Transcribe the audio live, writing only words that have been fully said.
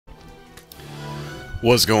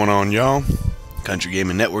What's going on, y'all? Country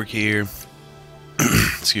Gaming Network here.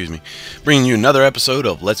 Excuse me. Bringing you another episode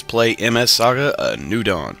of Let's Play MS Saga: A New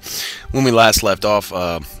Dawn. When we last left off,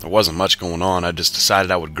 there wasn't much going on. I just decided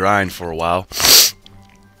I would grind for a while.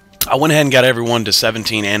 I went ahead and got everyone to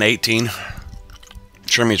 17 and 18.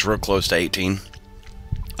 Trimmy's real close to 18.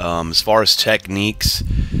 As far as techniques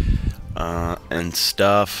and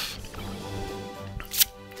stuff,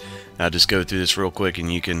 I'll just go through this real quick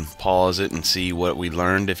and you can pause it and see what we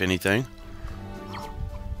learned, if anything.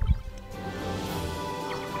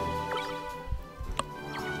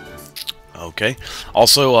 Okay.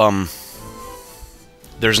 Also,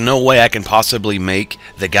 there's no way I can possibly make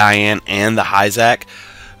the Guyan and the Hyzak,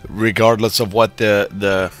 regardless of what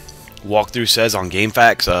the walkthrough says on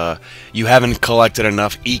GameFAQs. You haven't collected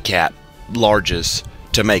enough ECAP larges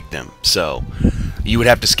to make them, so you would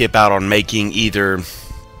have to skip out on making either.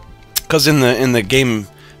 Because in the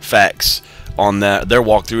GameFAQs on their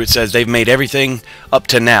walkthrough, it says they've made everything up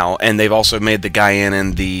to now, and they've also made the Guyan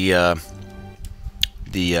and the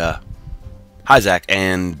Hyzak,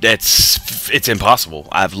 and it's impossible.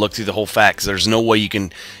 I've looked through the whole facts. There's no way you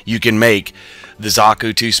can make the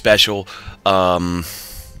Zaku 2 special, the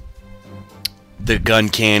gun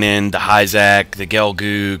cannon, the Hyzak, the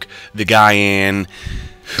Gelgoog, the Guyan.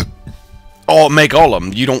 Make all of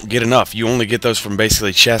them. You don't get enough. You only get those from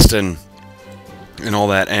basically chest and all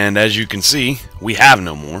that. And as you can see, we have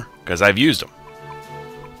no more because I've used them.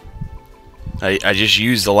 I just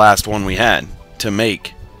used the last one we had to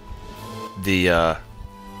make the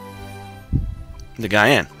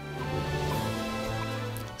Guyan.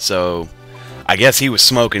 So I guess he was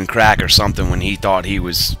smoking crack or something when he thought he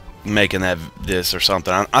was making this or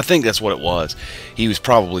something. I think that's what it was. He was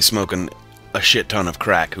probably smoking a shit ton of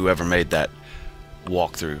crack, whoever made that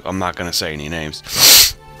walkthrough. I'm not gonna say any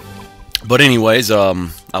names, but anyways, I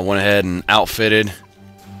went ahead and outfitted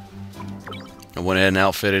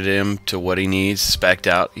him to what he needs, spec'd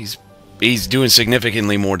out. He's doing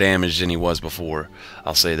significantly more damage than he was before,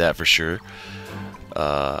 I'll say that for sure.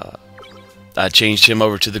 I changed him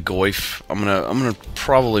over to the Goyf. I'm gonna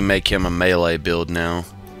probably make him a melee build now,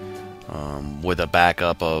 with a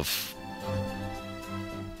backup of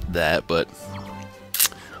that. But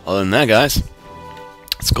other than that, guys,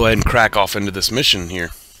 let's go ahead and crack off into this mission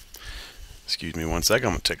here. Excuse me one second,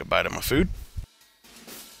 I'm gonna take a bite of my food.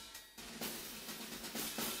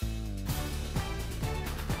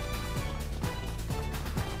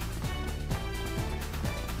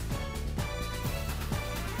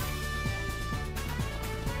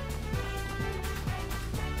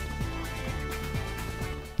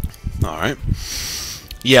 Alright.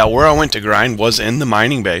 Yeah, where I went to grind was in the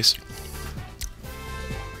mining base.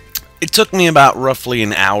 It took me about roughly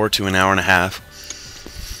an hour to an hour and a half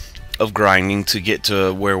of grinding to get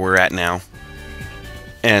to where we're at now.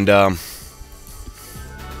 And I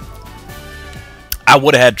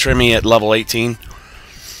would have had Trimmy at level 18,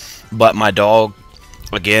 but my dog,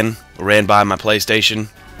 again, ran by my PlayStation.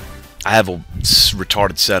 I have a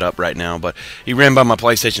retarded setup right now, but he ran by my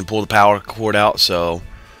PlayStation, pulled the power cord out, so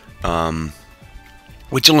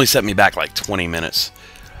which only set me back like 20 minutes.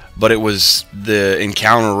 But it was the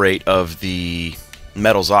encounter rate of the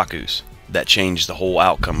metal Zakus that changed the whole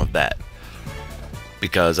outcome of that.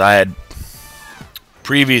 Because I had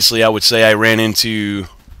previously, I would say I ran into,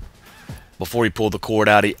 before he pulled the cord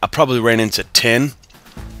out, I probably ran into 10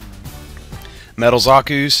 metal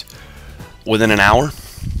Zakus within an hour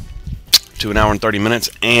to an hour and 30 minutes,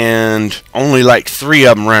 and only like 3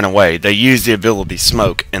 of them ran away. They use the ability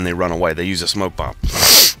smoke and they run away. They use a smoke bomb.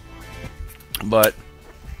 But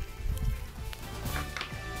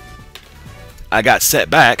I got set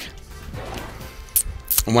back.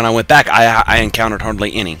 When I went back, I encountered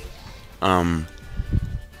hardly any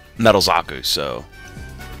metal Zaku, so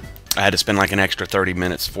I had to spend like an extra 30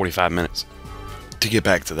 minutes, 45 minutes to get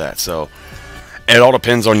back to that. So it all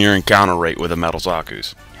depends on your encounter rate with the metal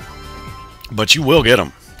Zakus. But you will get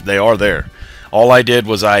them. They are there. All I did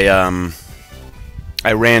was I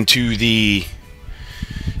ran to the.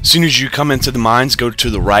 As soon as you come into the mines, go to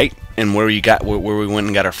the right, and where we went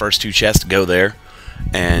and got our first 2 chests, go there,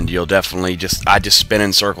 and you'll definitely I just spin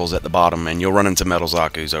in circles at the bottom, and you'll run into metal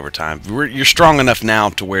Zakus over time. You're strong enough now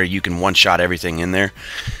to where you can one-shot everything in there,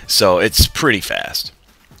 so it's pretty fast,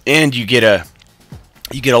 and you get a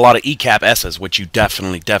lot of ECAP S's, which you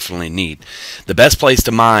definitely need. The best place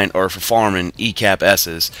to mine or for farming ECAP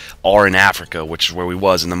S's are in Africa, which is where we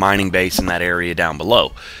was in the mining base in that area down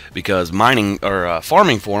below. Because mining or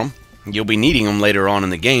farming for them, you'll be needing them later on in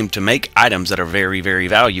the game to make items that are very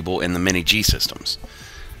valuable in the mini G systems.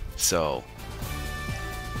 So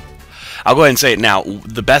I'll go ahead and say it now.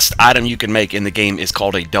 The best item you can make in the game is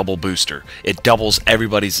called a double booster. It doubles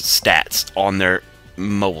everybody's stats on their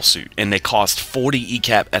mobile suit, and they cost 40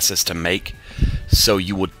 ECAP SS to make, so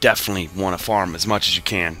you would definitely want to farm as much as you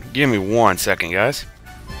can. Give me 1 second, guys.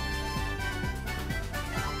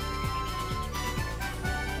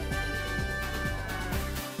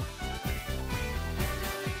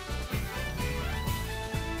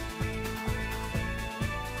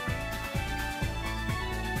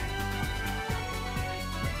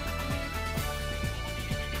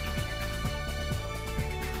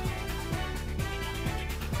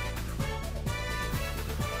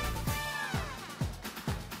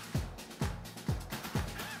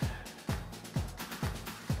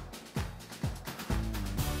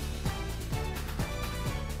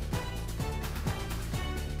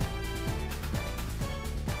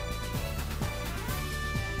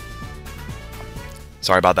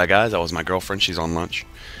 Sorry about that, guys. That was my girlfriend. She's on lunch.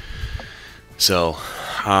 So,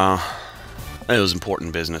 it was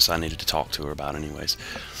important business I needed to talk to her about anyways.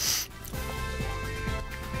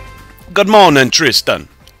 Good morning, Tristan.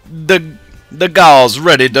 The gal's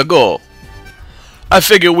ready to go. I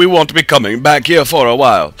figure we won't be coming back here for a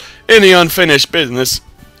while. Any unfinished business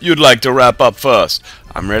you'd like to wrap up first?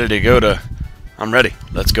 I'm ready.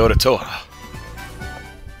 Let's go to Tohai.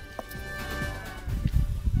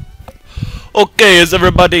 Okay, is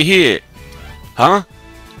everybody here? Huh?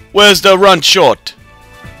 Where's the run short?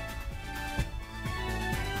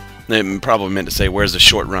 They probably meant to say, where's the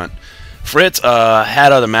short run? Fritz,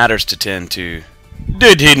 had other matters to tend to.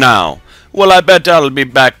 Did he now? Well, I bet he'll be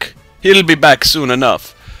back soon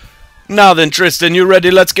enough. Now then, Tristan, you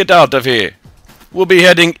ready? Let's get out of here. We'll be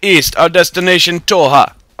heading east, our destination,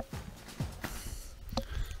 Tohai.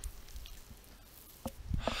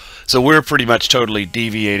 So we're pretty much totally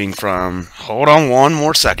deviating from... Hold on 1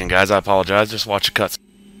 more second, guys. I apologize. Just watch the cuts.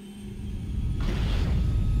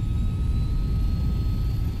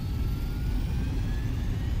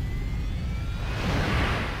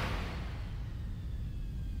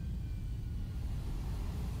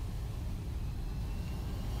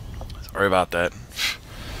 Sorry about that.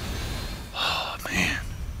 Oh, man.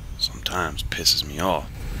 Sometimes pisses me off.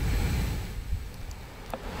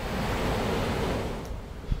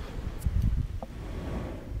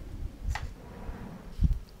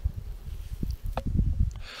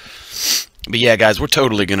 But yeah, guys, we're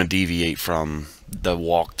totally going to deviate from the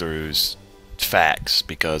walkthroughs facts,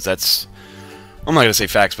 because that's... I'm not going to say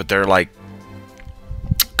facts, but they're like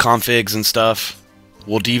configs and stuff.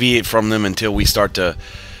 We'll deviate from them until we start to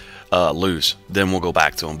lose. Then we'll go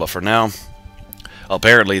back to them. But for now,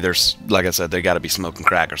 apparently there's, like I said, they got to be smoking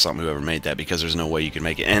crack or something, whoever made that, because there's no way you can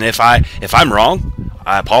make it. And if I'm wrong,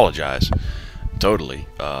 I apologize. Totally.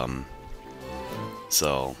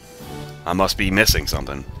 So, I must be missing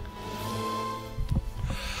something.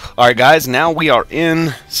 Alright, guys, now we are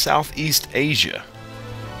in Southeast Asia.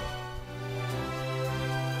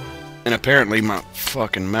 And apparently my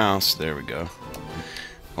fucking mouse... There we go.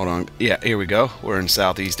 Hold on. Yeah, here we go. We're in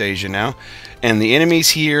Southeast Asia now. And the enemies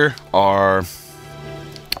here are...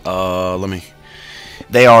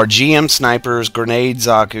 They are GM snipers, grenade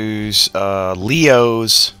Zakus,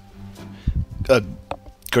 Leos,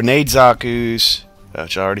 grenade Zakus,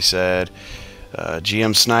 which I already said...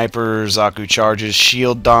 GM snipers, Zaku charges,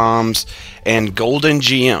 shield doms, and golden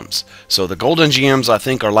GMs. So the golden GMs, I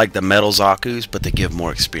think, are like the metal Zakus, but they give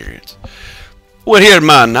more experience. We're here,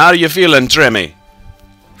 man. How are you feeling, Tremmy?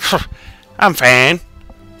 I'm fine.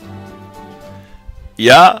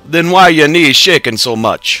 Yeah? Then why are your knees shaking so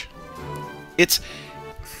much? It's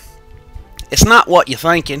not what you're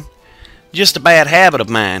thinking. Just a bad habit of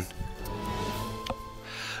mine.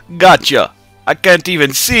 Gotcha. I can't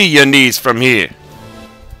even see your knees from here.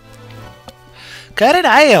 Cut it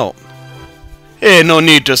out. Hey, no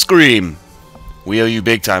need to scream. We owe you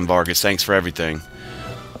big time, Vargas. Thanks for everything.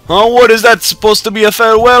 Huh? What is that supposed to be a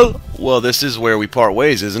farewell? Well, this is where we part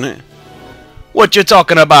ways, isn't it? What you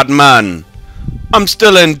talking about, man? I'm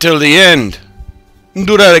still in till the end.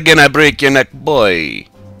 Do that again, I break your neck, boy.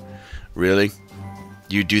 Really?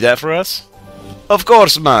 You do that for us? Of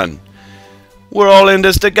course, man. We're all in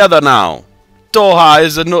this together now. Tohai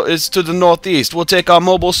is to the northeast. We'll take our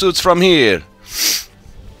mobile suits from here.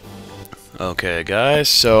 Okay, guys.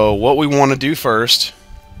 So what we want to do first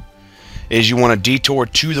is you want to detour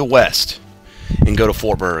to the west and go to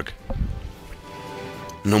Fort Berg.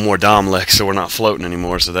 No more Domlek, so we're not floating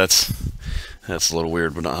anymore. So that's a little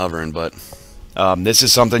weird. We're not hovering, but this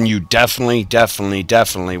is something you definitely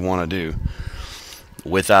want to do,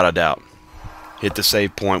 without a doubt. Hit the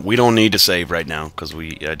save point. We don't need to save right now because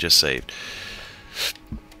we just saved.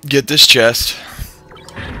 Get this chest.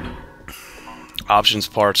 Options,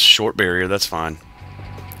 parts, short barrier, that's fine.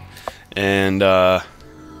 And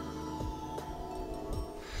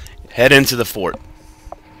head into the fort.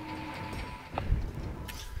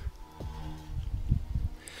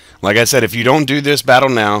 Like I said, if you don't do this battle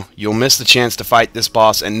now, you'll miss the chance to fight this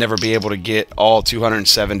boss and never be able to get all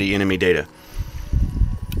 270 enemy data.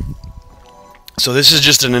 So this is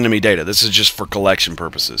just an enemy data. This is just for collection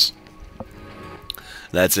purposes.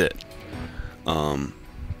 That's it.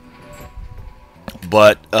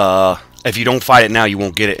 But if you don't fight it now, you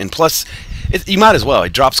won't get it. And plus, you might as well.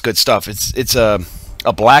 It drops good stuff. It's a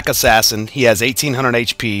black assassin. He has 1800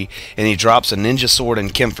 HP, and he drops a ninja sword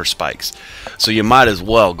and Kemper spikes. So you might as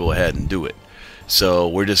well go ahead and do it. So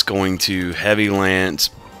we're just going to heavy lance,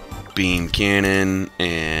 beam cannon,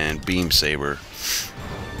 and beam saber.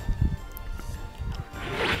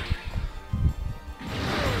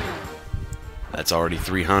 That's already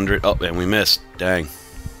 300. Oh, and we missed. Dang.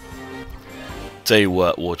 Tell you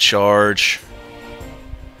what, we'll charge.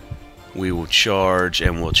 We will charge,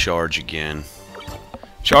 and we'll charge again.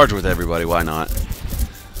 Charge with everybody, why not?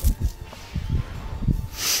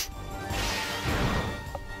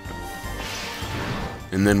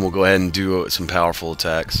 And then we'll go ahead and do some powerful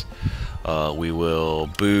attacks. We will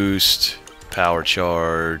boost, power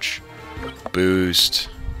charge, boost.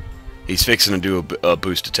 He's fixing to do a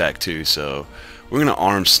boost attack too, so we're going to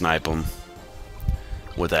arm snipe him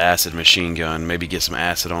with an acid machine gun. Maybe get some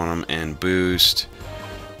acid on him and boost.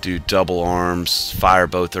 Do double arms, fire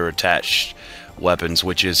both her attached weapons,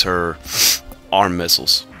 which is her arm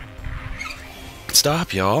missiles.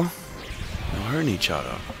 Stop, y'all. Y'all hurting each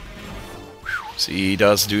other. See, he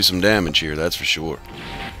does do some damage here, that's for sure.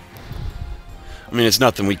 I mean, it's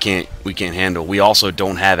nothing we can't handle. We also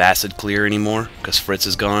don't have acid clear anymore because Fritz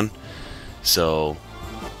is gone. So,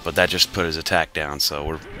 but that just put his attack down, so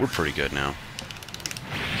we're pretty good now.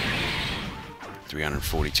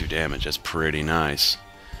 342 damage. That's pretty nice.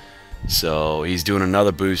 So he's doing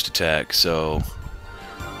another boost attack. So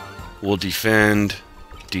we'll defend,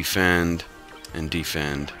 defend, and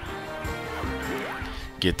defend.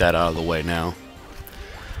 Get that out of the way now.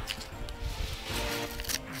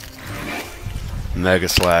 Mega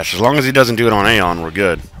Slash. As long as he doesn't do it on Aeon, we're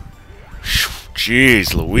good.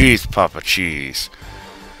 Jeez Louise, Papa Cheese.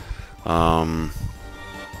 We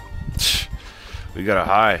got a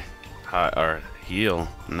high or heal.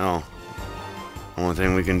 No. Only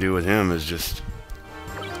thing we can do with him is just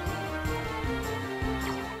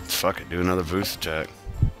fuck it, do another boost attack.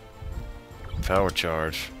 Power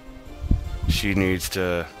charge. She needs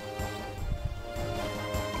to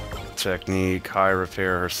technique high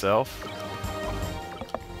repair herself.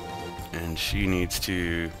 And she needs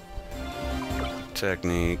to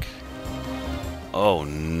technique. Oh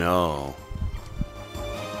no.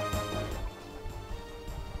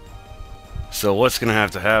 So what's gonna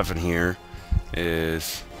have to happen here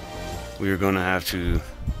is we're gonna have to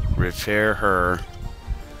repair her.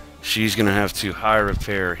 She's gonna have to high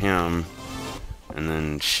repair him, and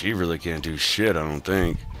then she really can't do shit, I don't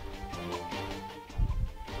think.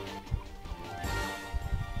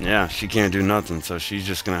 Yeah, she can't do nothing, so she's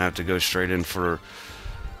just gonna have to go straight in for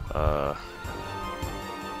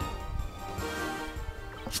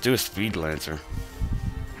let's do a speed lancer.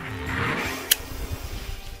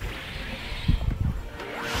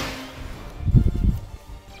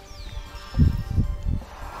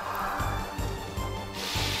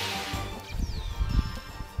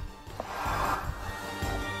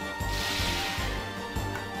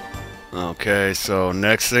 Okay, so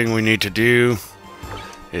next thing we need to do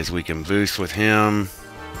is we can boost with him.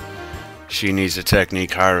 She needs a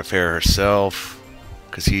technique high repair herself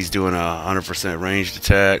because he's doing a 100% ranged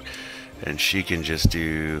attack, and she can just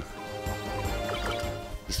do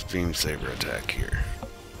this beam saber attack here.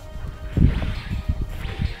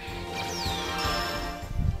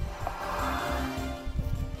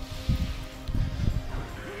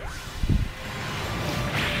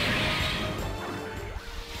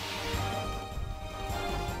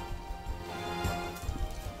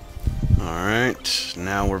 Alright,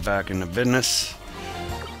 now we're back into business.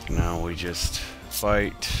 Now we just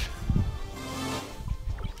fight.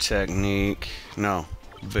 Technique. No.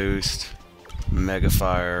 Boost. Mega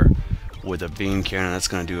Fire with a beam cannon. That's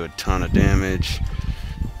going to do a ton of damage.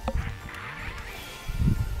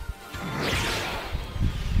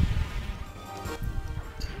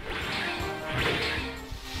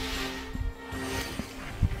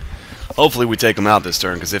 Hopefully we take him out this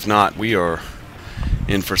turn, because if not, we are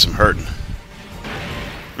in for some hurting.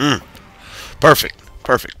 Perfect.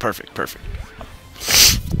 Perfect, perfect, perfect.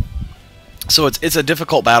 So it's a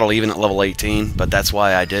difficult battle even at level 18, but that's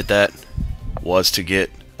why I did that, was to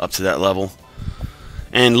get up to that level.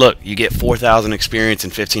 And look, you get 4,000 experience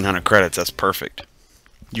and 1,500 credits. That's perfect.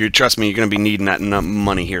 Trust me, you're going to be needing that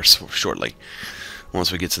money here shortly,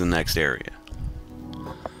 once we get to the next area.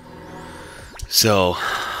 So,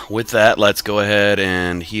 with that, let's go ahead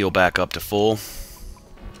and heal back up to full.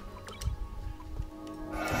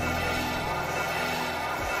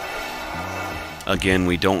 Again,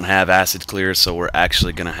 we don't have acid clear, so we're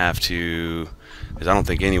actually going to have to... because I don't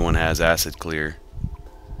think anyone has acid clear.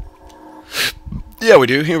 Yeah, we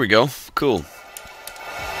do. Here we go. Cool.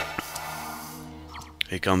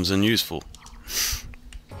 It comes in useful.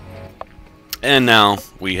 And now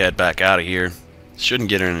we head back out of here. Shouldn't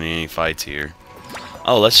get in any fights here.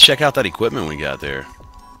 Oh, let's check out that equipment we got there.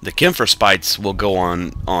 The Camphor Spites will go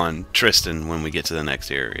on Tristan when we get to the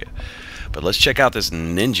next area. But let's check out this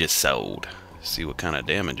Ninja Sword. See what kind of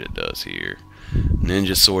damage it does here.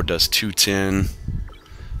 Ninja Sword does 210.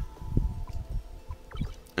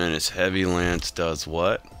 And its Heavy Lance does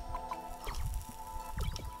what?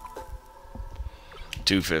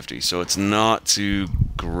 250. So it's not too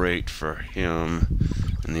great for him.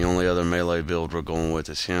 And the only other melee build we're going with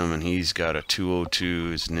is him, and he's got a 202.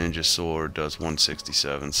 His Ninja Sword does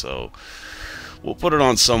 167. So we'll put it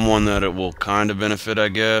on someone that it will kind of benefit, I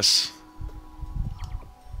guess.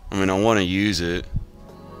 I mean, I want to use it.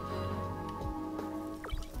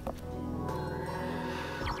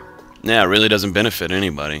 Yeah, it really doesn't benefit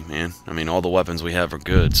anybody, man. I mean, all the weapons we have are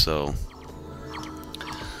good, so...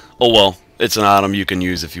 oh well, it's an item you can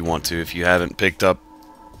use if you want to. If you haven't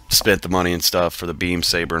spent the money and stuff for the beam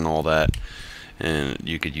saber and all that, and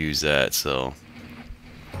you could use that, so...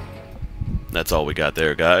 that's all we got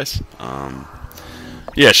there, guys.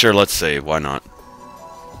 Yeah, sure, let's save. Why not?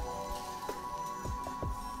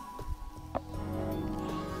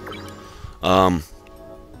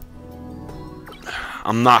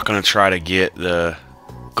 I'm not going to try to get the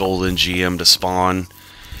golden GM to spawn.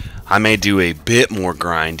 I may do a bit more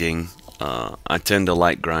grinding. I tend to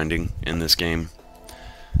like grinding in this game,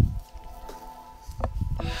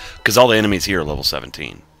 because all the enemies here are level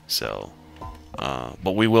 17. So,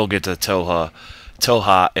 but we will get to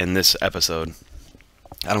Tohai in this episode.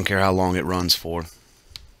 I don't care how long it runs for,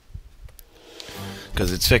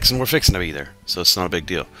 because we're fixing to be there, so it's not a big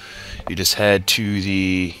deal. You just head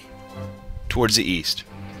to towards the east.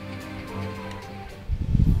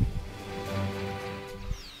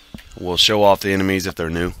 We'll show off the enemies if they're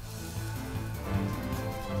new.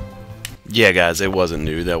 Yeah, guys, it wasn't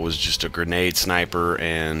new. That was just a grenade sniper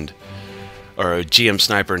or a GM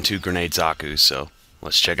sniper and 2 grenade Zakus. So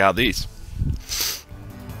let's check out these.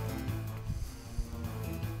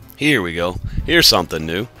 Here we go. Here's something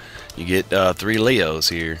new. You get 3 Leos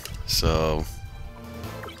here, so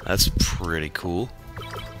that's pretty cool.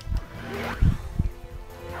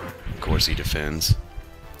 Of course, he defends,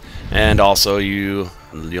 and also you'll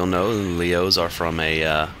know Leos are from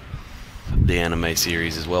the anime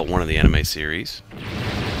series as well. One of the anime series.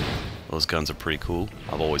 Those guns are pretty cool.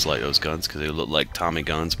 I've always liked those guns because they look like Tommy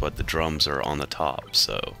guns, but the drums are on the top.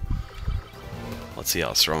 So let's see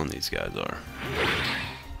how strong these guys are.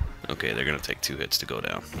 Okay, they're gonna take 2 hits to go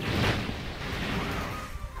down.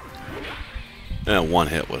 And 1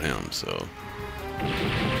 hit with him, so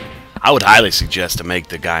I would highly suggest to make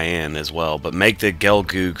the Guyan as well, but make the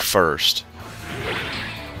Gelgoog first,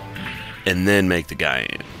 and then make the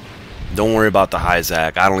Guyan. Don't worry about the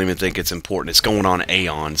Hyzak. I don't even think it's important. It's going on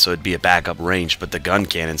Aeon, so it'd be a backup range, but the gun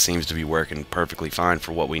cannon seems to be working perfectly fine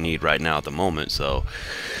for what we need right now at the moment. So,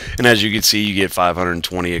 and as you can see, you get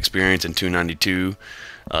 520 experience and 292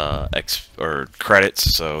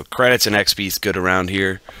 credits. So credits and XP is good around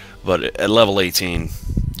here, but at level 18,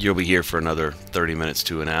 you'll be here for another 30 minutes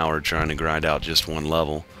to an hour trying to grind out just one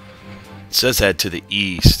level. It says head to the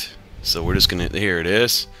east, so we're just gonna, here it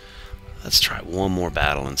is. Let's try one more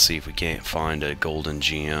battle and see if we can't find a golden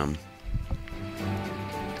GM.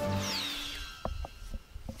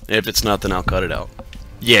 If it's nothing, I'll cut it out.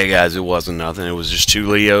 Yeah, guys, it wasn't nothing. It was just 2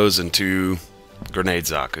 Leos and 2 grenade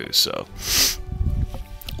Zakus, so.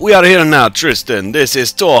 We are here now, Tristan. This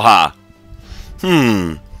is Tohai.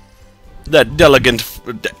 That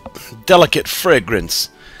delicate fragrance.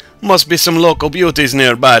 Must be some local beauties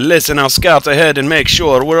nearby. Listen, I'll scout ahead and make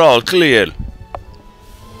sure we're all clear.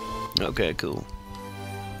 Okay, cool.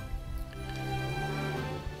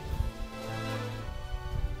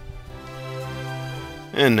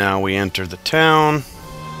 And now we enter the town.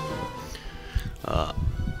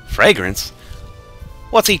 Fragrance?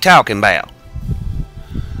 What's he talking about?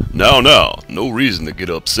 Now, no reason to get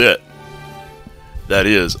upset. That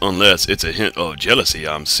is, unless it's a hint of jealousy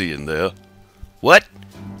I'm seeing there. What?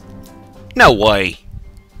 No way.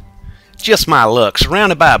 Just my luck,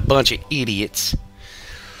 surrounded by a bunch of idiots.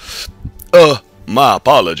 My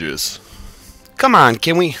apologies. Come on,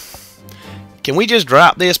 can we just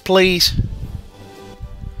drop this, please?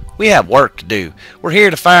 We have work to do. We're here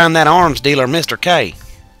to find that arms dealer, Mr. K.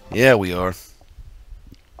 Yeah, we are.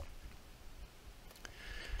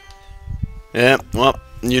 Yeah, well,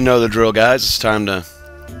 you know the drill, guys. It's time to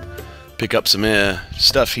pick up some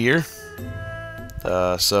stuff here.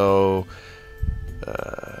 So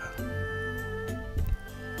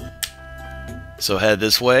head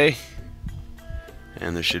this way,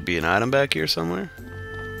 and there should be an item back here somewhere.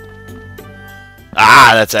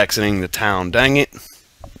 Ah, that's exiting the town. Dang it.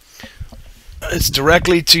 It's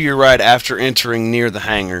directly to your right after entering near the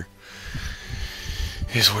hangar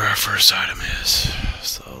is where our first item is.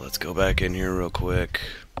 So let's go back in here real quick.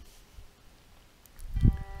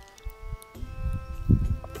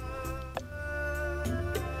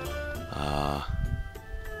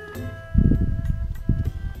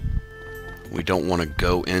 We don't want to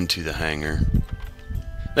go into the hangar.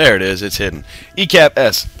 There it is. It's hidden. ECAP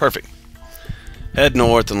S. Perfect. Head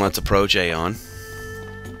north and let's approach Aeon.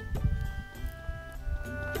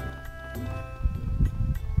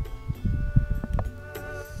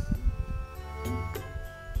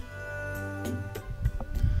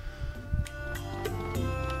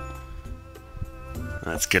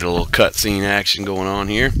 Let's get a little cutscene action going on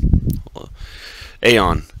here.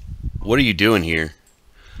 Aeon, what are you doing here?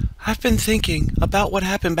 I've been thinking about what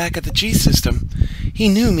happened back at the G system. He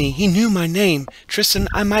knew me. He knew my name. Tristan,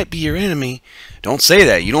 I might be your enemy. Don't say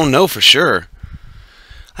that. You don't know for sure.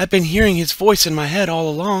 I've been hearing his voice in my head all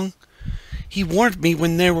along. He warned me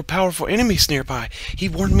when there were powerful enemies nearby. He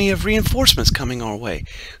warned me of reinforcements coming our way.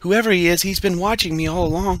 Whoever he is, he's been watching me all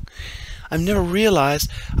along. I've never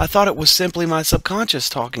realized. I thought it was simply my subconscious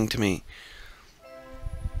talking to me.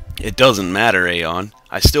 It doesn't matter, Aeon.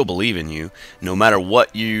 I still believe in you. No matter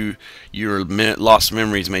what your lost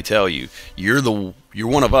memories may tell you, you're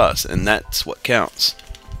one of us, and that's what counts.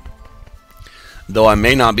 Though I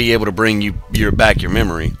may not be able to bring you back your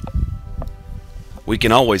memory, we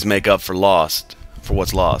can always make up for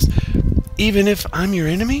what's lost. Even if I'm your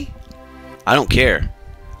enemy? I don't care.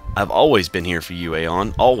 I've always been here for you,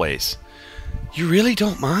 Aeon. Always. You really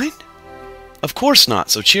don't mind? Of course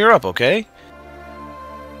not, so cheer up, okay?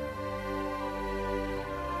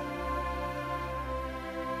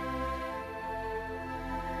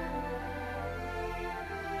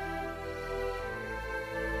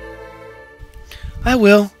 I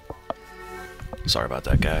will. Sorry about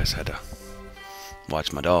that, guys. Had to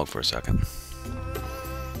watch my dog for a second.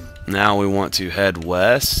 Now we want to head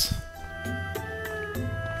west,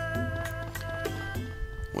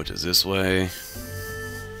 which is this way.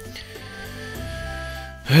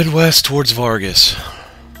 Head west towards Vargas.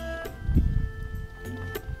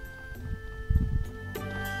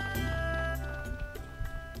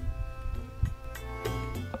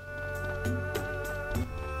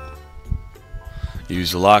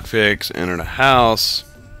 Use the lockpicks, enter the house.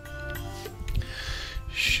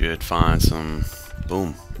 Should find some,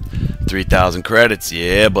 boom, 3,000 credits.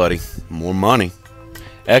 Yeah, buddy, more money.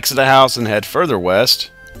 Exit the house and head further west.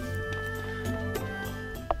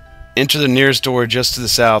 Enter the nearest door just to the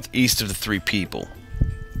south, east of the 3 people.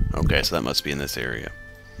 Okay, so that must be in this area.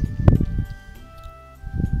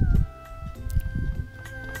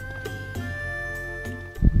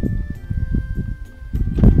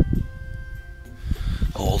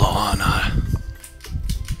 Hold on.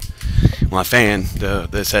 My fan,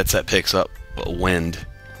 this headset picks up wind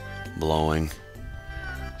blowing.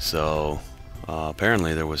 So,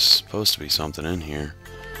 apparently there was supposed to be something in here.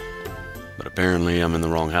 But apparently I'm in the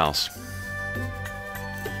wrong house.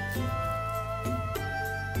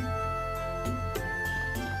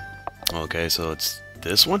 Okay, so it's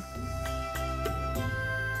this one?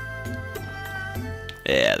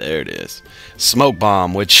 Yeah, there it is. Smoke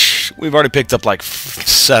bomb, which we've already picked up like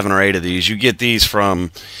 7 or 8 of these. You get these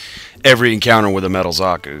from every encounter with a metal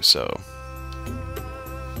Zaku, so.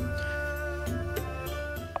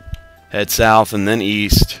 Head south and then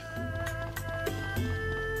east.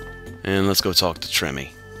 And let's go talk to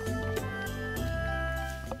Trimmy.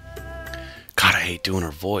 God, I hate doing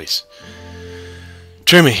her voice.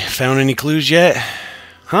 Trimmy, found any clues yet?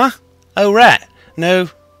 Huh? Oh, right. No,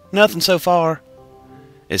 nothing so far.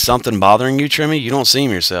 Is something bothering you, Trimmy? You don't seem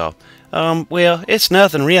yourself. Well, it's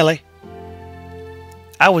nothing really.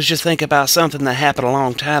 I was just thinking about something that happened a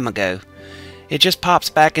long time ago. It just pops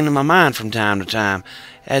back into my mind from time to time,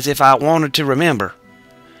 as if I wanted to remember.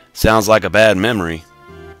 Sounds like a bad memory.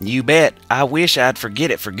 You bet. I wish I'd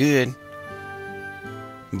forget it for good.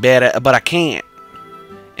 But I can't.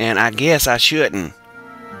 And I guess I shouldn't.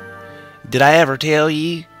 Did I ever tell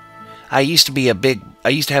you? I used to be a big I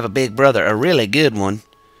used to have a big brother, a really good one.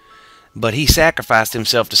 But he sacrificed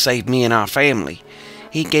himself to save me and our family.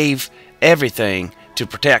 He gave everything to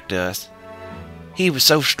protect us. He was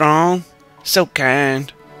so strong, so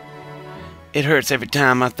kind. It hurts every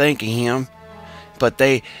time I think of him. But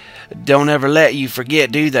they don't ever let you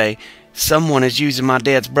forget, do they? Someone is using my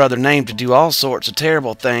dad's brother's name to do all sorts of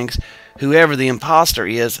terrible things. Whoever the imposter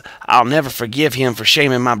is, I'll never forgive him for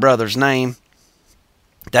shaming my brother's name.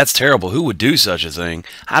 That's terrible. Who would do such a thing?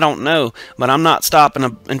 I don't know, but I'm not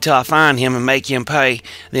stopping until I find him and make him pay.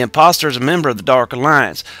 The imposter is a member of the Dark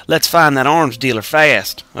Alliance. Let's find that arms dealer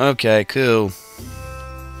fast. Okay, cool.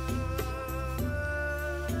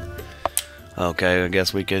 Okay, I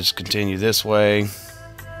guess we could just continue this way.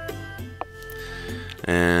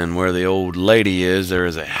 And where the old lady is, there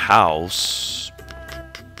is a house.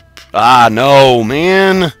 Ah, no,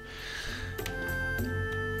 man!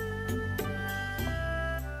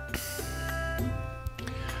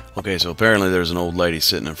 Okay, so apparently there's an old lady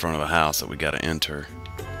sitting in front of a house that we gotta enter.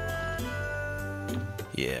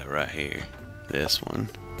 Yeah, right here. This one.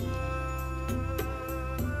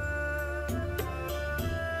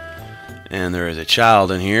 And there is a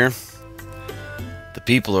child in here. The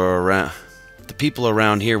people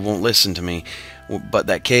around here won't listen to me, but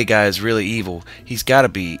that K guy is really evil. He's gotta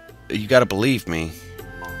be. You gotta believe me.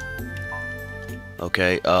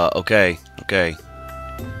 Okay, okay.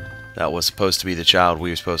 That was supposed to be the child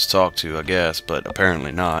we were supposed to talk to, I guess, but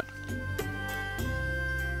apparently not.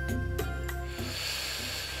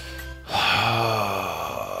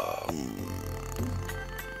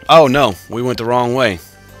 Oh no, we went the wrong way.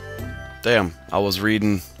 Damn, I was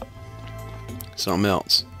reading something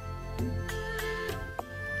else.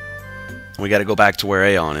 We gotta go back to where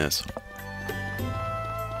Aeon is.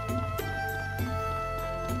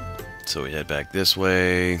 So we head back this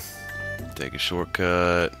way, take a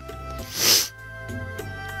shortcut.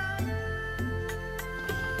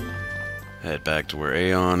 Head back to where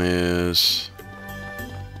Aeon is.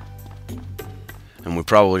 And we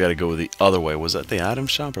probably got to go the other way. Was that the item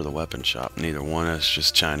shop or the weapon shop? Neither one. It's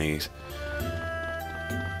just Chinese.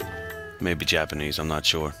 Maybe Japanese. I'm not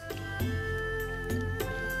sure.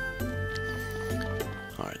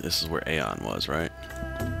 Alright, this is where Aeon was, right?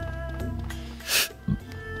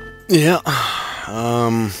 Yeah.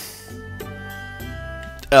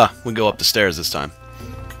 We go up the stairs this time.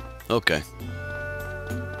 Okay.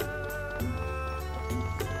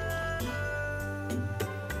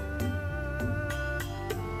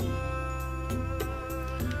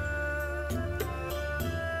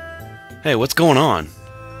 Hey, what's going on?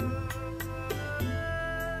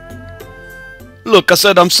 Look, I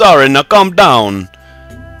said I'm sorry, now calm down.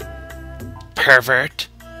 Pervert.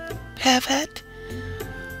 Pervert?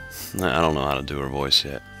 I don't know how to do her voice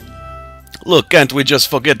yet. Look, can't we just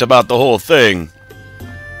forget about the whole thing?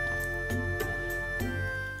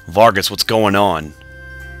 Vargas, what's going on?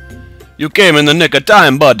 You came in the nick of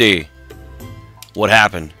time, buddy. What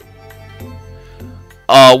happened?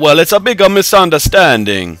 Well, it's a bigger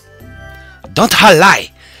misunderstanding. Don't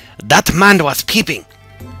lie. That man was peeping.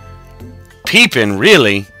 Peeping,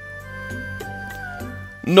 really?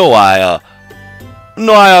 No, I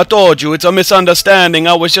told you, it's a misunderstanding.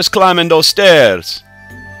 I was just climbing those stairs.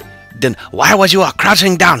 Then why was you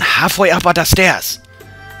crouching down halfway up the stairs?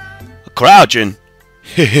 Crouching?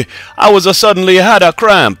 I was suddenly had a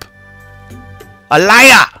cramp. A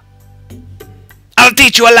liar! I'll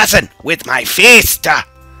teach you a lesson with my fist.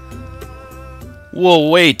 Whoa,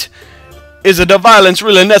 wait. Is the violence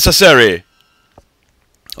really necessary?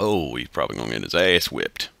 Oh, he's probably gonna get his ass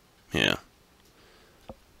whipped. Yeah.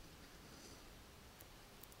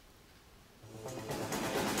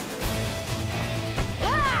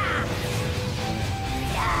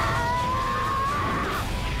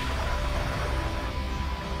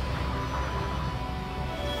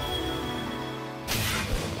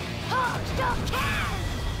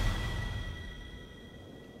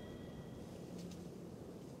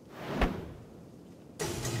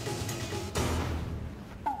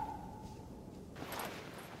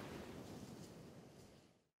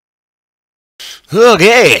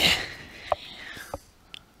 Okay.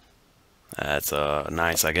 That's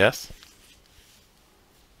nice, I guess.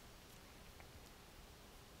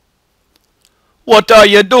 What are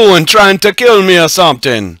you doing? Trying to kill me or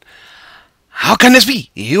something? How can this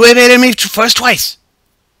be? You evaded me first twice.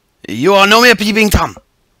 You all know me, Peeping Tom.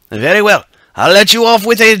 Very well. I'll let you off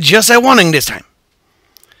with just a warning this time.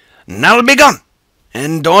 Now be gone.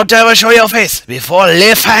 And don't ever show your face before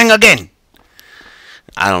Li Fang again.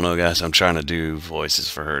 I don't know, guys. I'm trying to do voices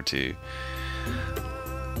for her, too.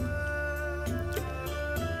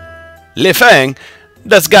 Li Fang,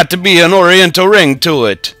 That's got to be an oriental ring to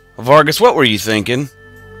it. Vargas, what were you thinking?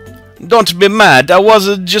 Don't be mad, I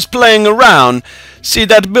wasn't just playing around. See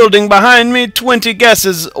that building behind me? 20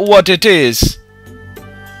 guesses what it is.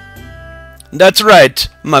 That's right,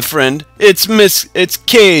 my friend. It's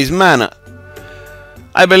Kay's manor.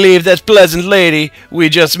 I believe that pleasant lady we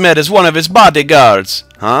just met is one of his bodyguards.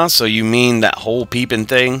 Huh? So you mean that whole peeping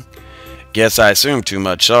thing? Guess I assumed too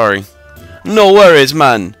much, sorry. No worries,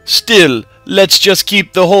 man. Still, let's just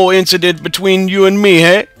keep the whole incident between you and me,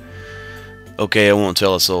 hey? Okay, I won't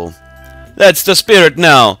tell a soul. That's the spirit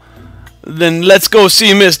now. Then let's go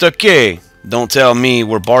see Mr. K. Don't tell me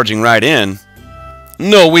we're barging right in.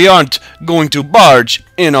 No, we aren't going to barge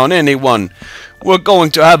in on anyone. We're going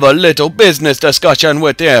to have a little business discussion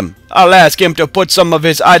with him. I'll ask him to put some of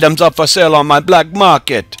his items up for sale on my black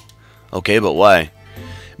market. Okay, but why?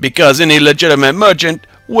 Because any legitimate merchant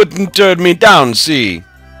wouldn't turn me down, see?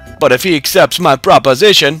 But if he accepts my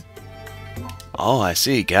proposition... Oh, I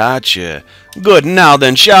see, gotcha. Good, now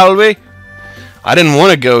then, shall we? I didn't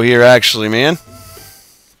want to go here, actually, man.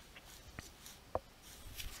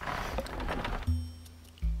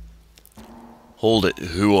 Hold it,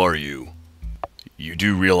 who are you? You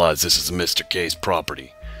do realize this is Mr. K's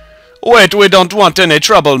property. Wait, we don't want any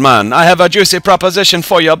trouble, man. I have a juicy proposition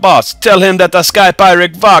for your boss. Tell him that the sky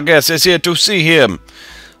pirate Vargas is here to see him.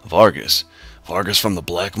 Vargas? Vargas from the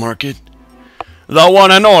black market? The one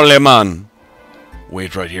and only, man.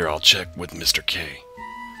 Wait right here, I'll check with Mr. K.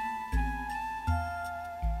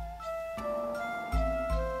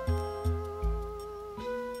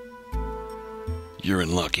 You're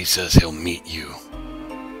in luck. He says he'll meet you.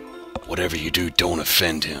 Whatever you do, don't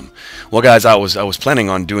offend him. Well, guys, I was planning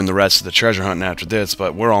on doing the rest of the treasure hunting after this,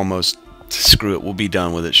 but we're almost... Screw it, we'll be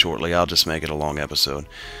done with it shortly. I'll just make it a long episode.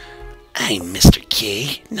 I'm Mr.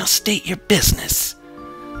 K. Now state your business.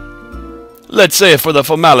 Let's say for the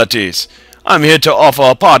formalities. I'm here to offer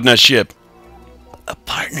a partnership. A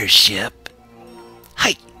partnership?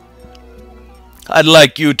 Hi. I'd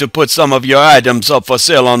like you to put some of your items up for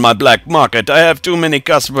sale on my black market. I have too many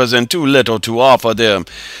customers and too little to offer them.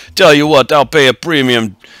 Tell you what, I'll pay a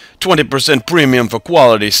premium, 20% premium for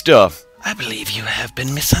quality stuff. I believe you have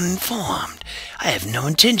been misinformed. I have no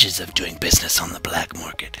intentions of doing business on the black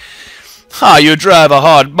market. Ha, you drive a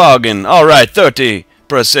hard bargain. All right,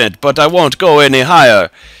 30%, but I won't go any higher.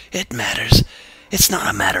 It matters. It's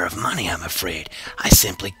not a matter of money, I'm afraid. I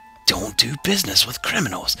simply don't do business with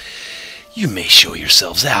criminals. You may show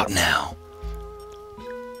yourselves out now.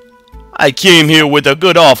 I came here with a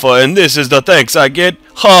good offer, and this is the thanks I get?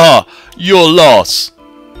 Ha ha! Your loss!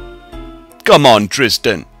 Come on,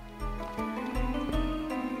 Tristan.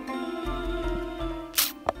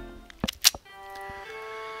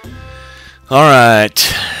 Alright.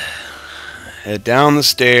 Head down the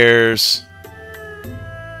stairs.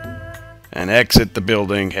 And exit the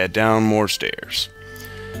building. Head down more stairs.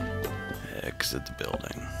 Exit the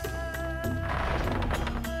building.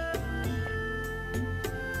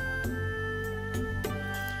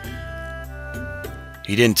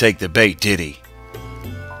 He didn't take the bait, did he?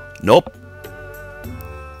 Nope.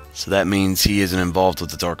 So that means he isn't involved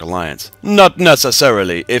with the Dark Alliance. Not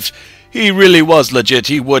necessarily. If he really was legit,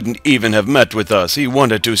 he wouldn't even have met with us. He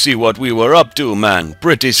wanted to see what we were up to, man.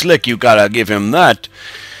 Pretty slick, you gotta give him that.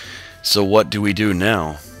 So what do we do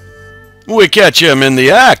now? We catch him in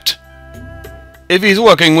the act. If he's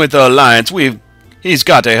working with the Alliance, he's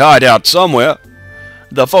got a hideout somewhere.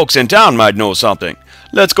 The folks in town might know something.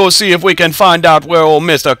 Let's go see if we can find out where old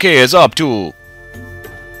Mr. K is up to.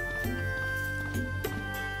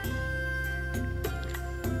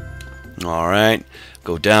 Alright,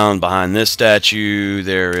 go down behind this statue.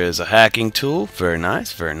 There is a hacking tool. Very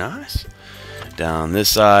nice, very nice. Down this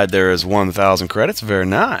side there is 1,000 credits. Very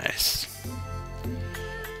nice.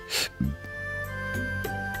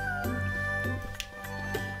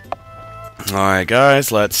 Alright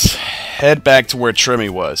guys, let's head back to where Trimmy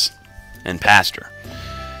was and Pastor.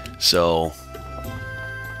 So,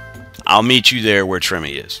 I'll meet you there where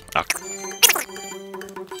Trimmy is. Okay.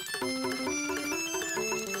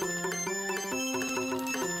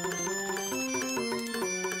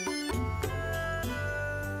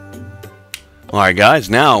 Alright guys,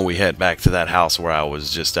 now we head back to that house where I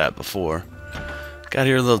was just at before. Got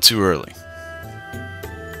here a little too early.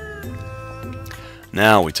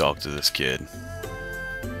 Now we talk to this kid.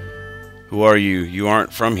 Who are you? You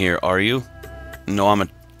aren't from here, are you? No,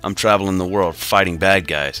 I'm traveling the world fighting bad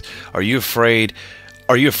guys. Are you afraid?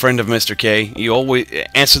 Are you a friend of Mr. K? You always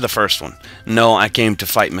answer the first one. No, I came to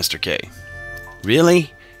fight Mr. K.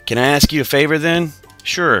 Really? Can I ask you a favor then?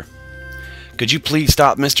 Sure. Could you please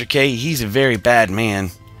stop Mr. K? He's a very bad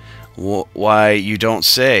man. Why, you don't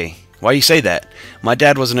say. Why you say that? My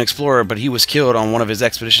dad was an explorer, but he was killed on one of his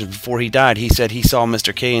expeditions before he died. He said he saw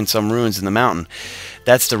Mr. K in some ruins in the mountain.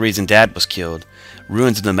 That's the reason Dad was killed.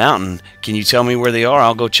 Ruins in the mountain? Can you tell me where they are?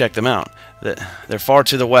 I'll go check them out. They're far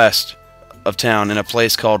to the west of town in a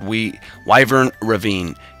place called Wyvern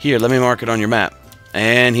Ravine. Here, let me mark it on your map.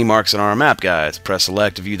 And he marks it on our map, guys. Press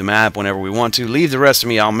select to view the map whenever we want to. Leave the rest to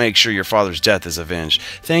me. I'll make sure your father's death is avenged.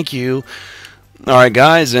 Thank you. Alright,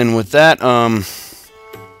 guys, and with that,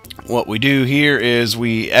 what we do here is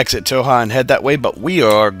we exit Tohai and head that way, but we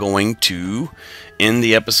are going to end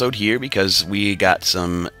the episode here because we got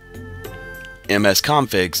some MS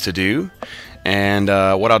configs to do. And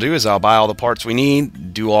what I'll do is I'll buy all the parts we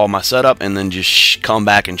need, do all my setup, and then just come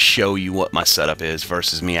back and show you what my setup is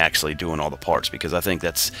versus me actually doing all the parts, because I think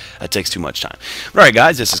that takes too much time. But alright,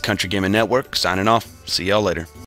 guys, this is Country Gaming Network signing off. See y'all later.